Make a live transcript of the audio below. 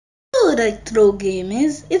Hello retro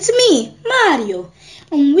gamers, it's me, Mario,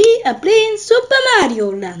 and we are playing Super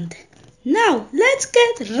Mario Land. Now let's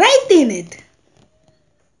get right in it.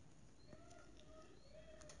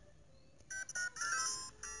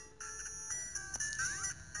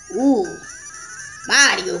 Ooh,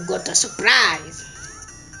 Mario got a surprise.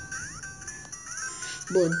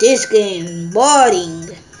 But this game is boring.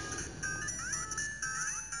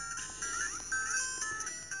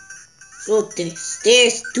 So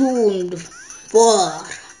stay tuned for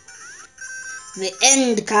the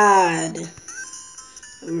end card.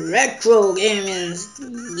 Retro Gaming's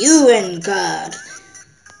new end card.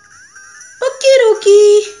 Okie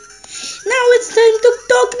dokie. Now it's time to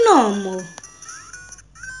talk normal.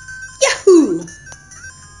 Yahoo!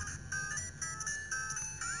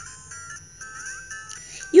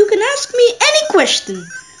 You can ask me any question.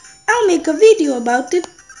 I'll make a video about it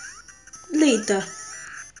later.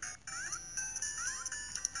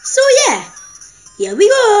 So yeah, here we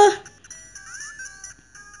go.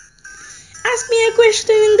 Ask me a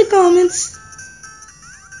question in the comments,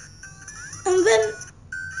 and then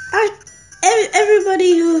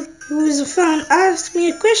everybody who is a fan asks me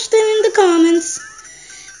a question in the comments.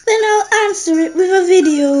 Then I'll answer it with a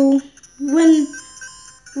video when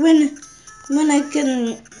I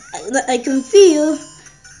can feel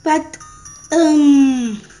that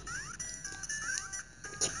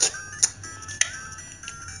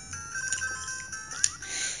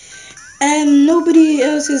nobody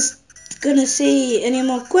else is gonna say any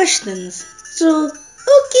more questions. So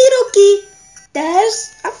okie dokie, there's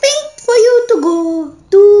a thing for you to go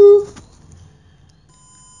to.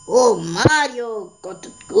 Oh, Mario got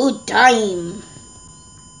a good time.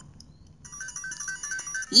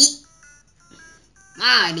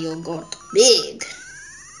 Mario got big.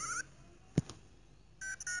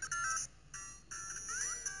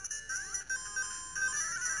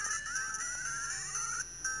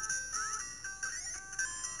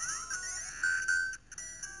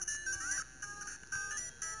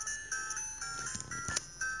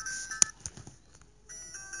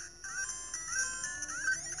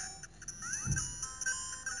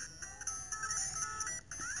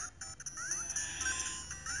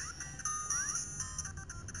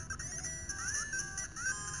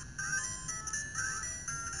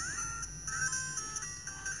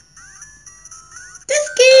 This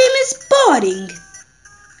game is boring.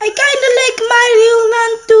 I kinda like Mario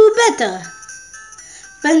Land 2 better.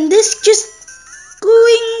 Than this just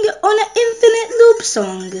going on an infinite loop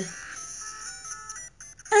song.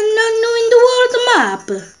 And not knowing the world map.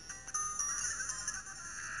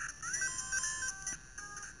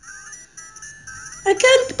 I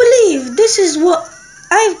can't believe this is what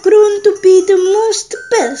I've grown to be the most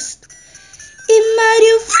best in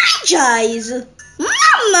Mario franchise.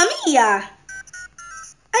 Mamma mia!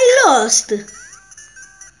 I lost.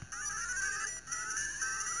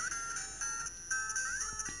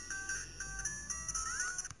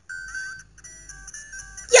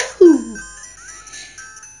 Yahoo!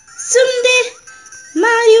 Someday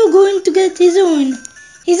Mario going to get his own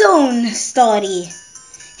story.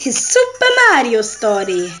 His Super Mario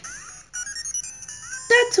story.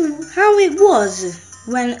 That's how it was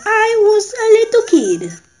when I was a little kid.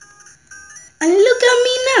 And look at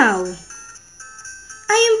me now.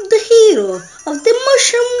 I am the hero of the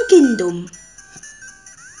Mushroom Kingdom.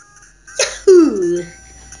 Yahoo!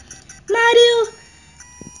 Mario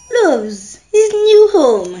loves his new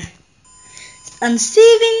home and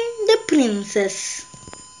saving the princess.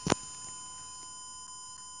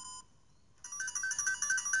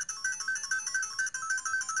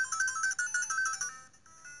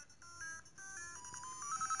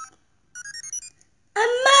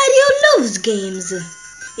 And Mario loves games,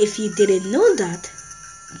 if you didn't know that.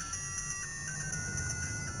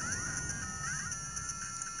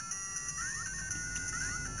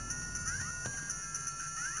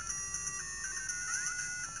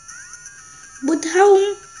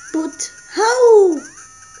 But how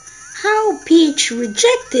Peach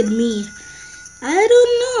rejected me? I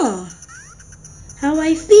don't know how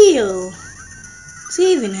I feel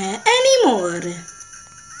saving her anymore.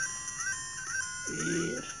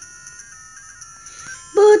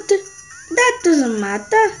 But that doesn't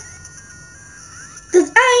matter, 'cause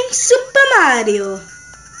I'm Super Mario.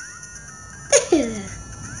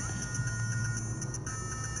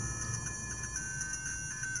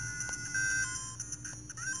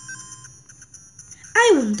 I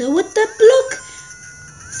wonder what that block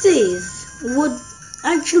says, what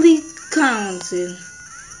actually counts in.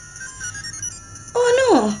 Oh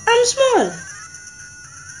no, I'm small.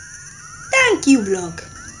 Thank you, block.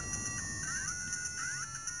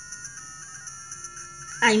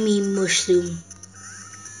 I mean mushroom.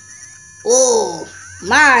 Oh,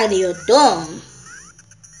 Mario Tom.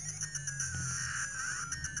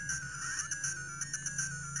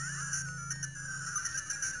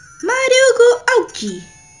 Mario go ouchie.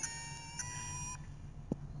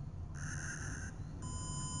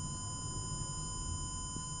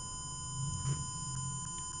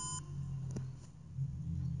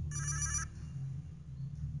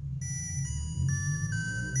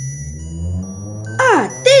 Ah,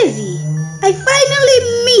 Daisy, I finally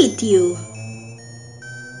meet you.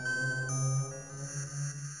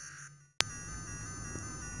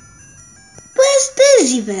 Where's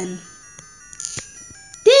Daisy then?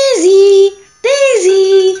 Daisy!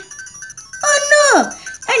 Daisy! Oh no!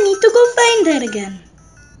 I need to go find her again.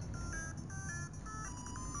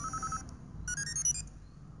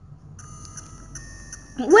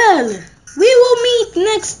 Well, we will meet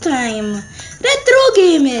next time. Retro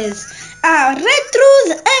Gamers,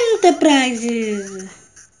 Retro's Enterprises.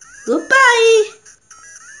 Goodbye.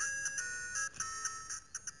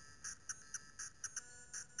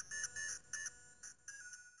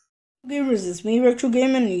 Gamers, it's me, Retro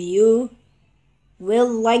Gamer, and you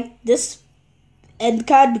will like this end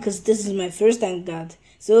card because this is my first end card.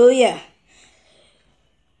 So yeah,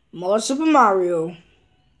 more Super Mario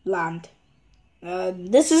Land.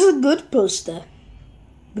 This is a good poster.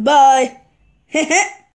 Goodbye.